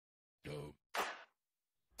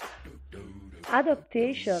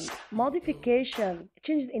Adaptation, modification,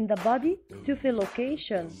 changes in the body to fill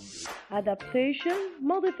location. Adaptation,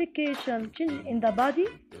 modification, changes in the body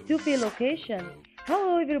to fill location.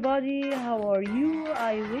 Hello everybody, how are you?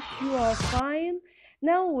 I wish you are fine.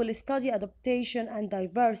 Now we'll study adaptation and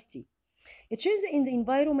diversity. A change in the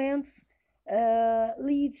environment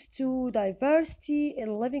leads to diversity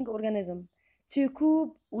in living organisms. To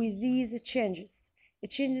cope with these changes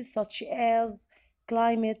such as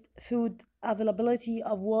climate, food, availability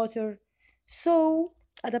of water. So,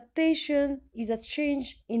 adaptation is a change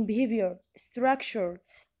in behavior, structure,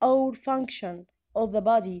 or function of the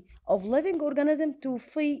body of living organism to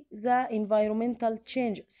fit the environmental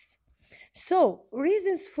changes. So,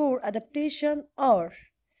 reasons for adaptation are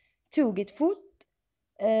to get food,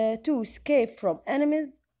 to escape from enemies,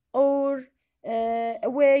 or a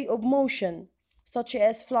way of motion, such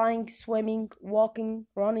as flying, swimming, walking,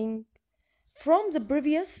 running. From the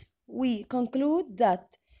previous, we conclude that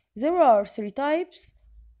there are three types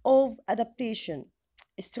of adaptation: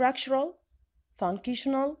 structural,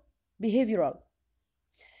 functional, behavioral.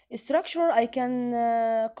 Structural, I can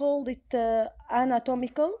call it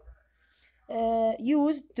anatomical,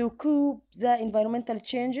 used to cope the environmental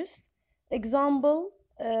changes. Example,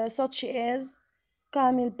 such as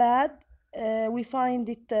camel bed, we find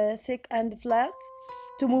it thick and flat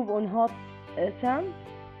to move on hot sand.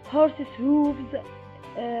 Horse's hooves,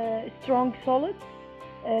 strong solid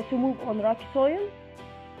to move on rocky soil.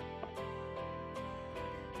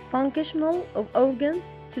 Functional of organs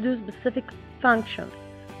to do specific functions,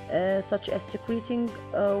 such as secreting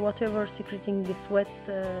secreting the sweat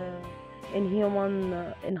in human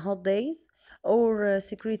in hot days, or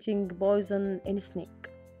secreting poison in snake.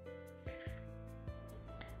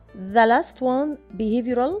 The last one,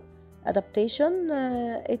 behavioral adaptation,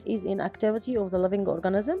 it is in activity of the living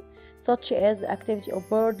organism, such as the activity of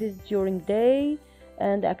birds during day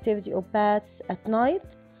and the activity of bats at night.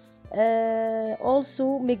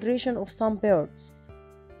 Also migration of some birds.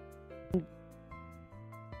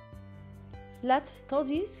 Let's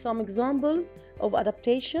study some examples of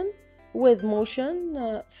adaptation with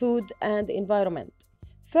motion, food and environment.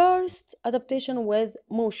 First, adaptation with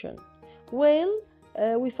motion. Well,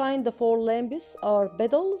 we find the four limbs are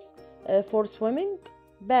pedals for swimming,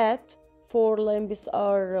 bat, four limbs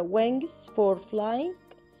are wings for flying,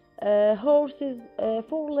 horses,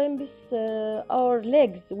 four limbs are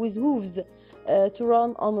legs with hooves to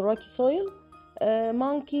run on rocky soil,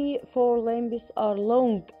 monkey, four limbs are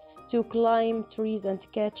long to climb trees and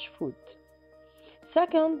catch food.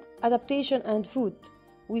 Second, adaptation and food.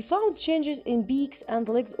 We found changes in beaks and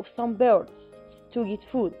legs of some birds to get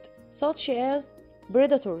food, such as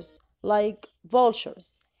predators like vultures.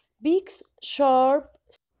 Beaks sharp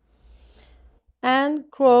and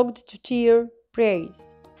crooked to tear prey.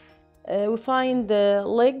 We find the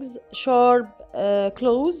legs sharp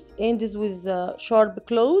claws, ends with sharp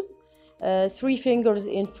claws, three fingers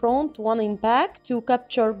in front, one in back to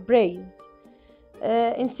capture prey.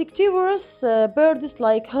 Insectivorous birds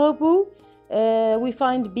like hoopoe, we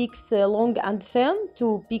find beaks long and thin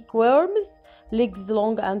to pick worms, legs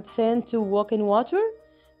long and thin to walk in water.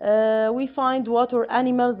 We find water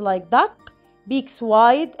animals like duck, beaks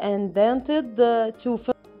wide and dented to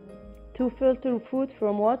filter food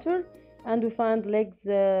from water, and we find legs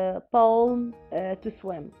palm to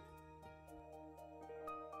swim.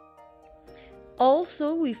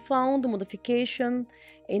 Also, we found modification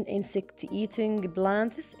in insect-eating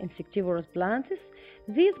plants, insectivorous plants.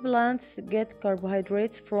 These plants get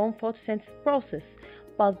carbohydrates from photosynthesis process,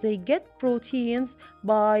 but they get proteins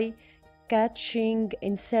by catching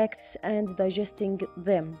insects and digesting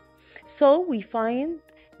them. So we find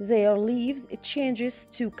their leaves changes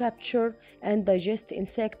to capture and digest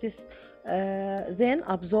insects, then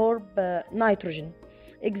absorb nitrogen.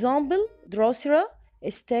 Example, Drosera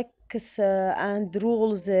sticks and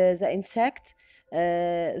rolls the insect,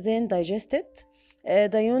 then digest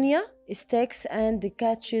it. Dionia sticks and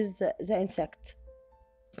catches the insect.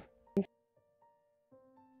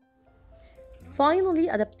 Finally,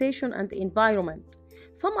 adaptation and environment.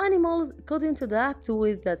 Some animals couldn't adapt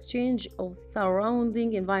with the change of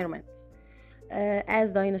surrounding environment,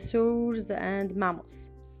 as dinosaurs and mammals.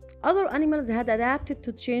 Other animals had adapted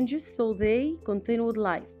to changes, so they continued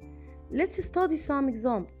life. Let's study some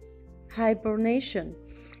examples. Hibernation.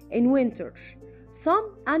 In winter,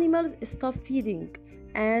 some animals stop feeding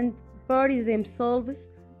and bury themselves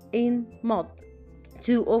in mud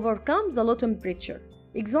to overcome the low temperature.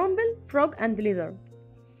 Example, frog and lizard.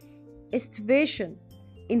 Starvation.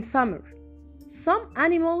 In summer, some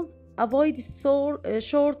animals avoid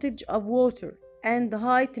shortage of water and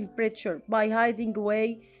high temperature by hiding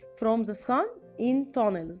away from the sun in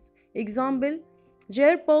tunnels. Example,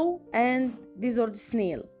 jerboa and desert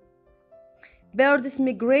snail. Birds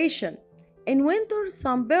migration. In winter,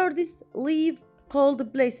 some birds leave cold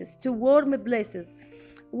places to warm places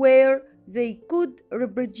where they could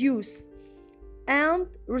reproduce and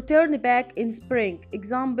return back in spring.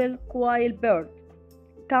 Example, quail bird.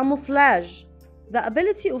 Camouflage. The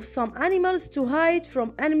ability of some animals to hide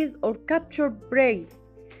from enemies or capture prey.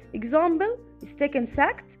 Example, stick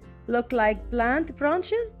insect look like plant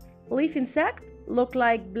branches. Leaf insect look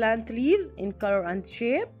like plant leaves in color and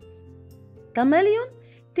shape. Chameleon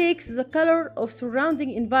takes the color of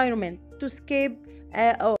surrounding environment to escape.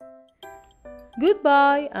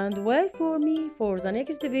 Goodbye and wait for me for the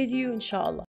next video inshallah.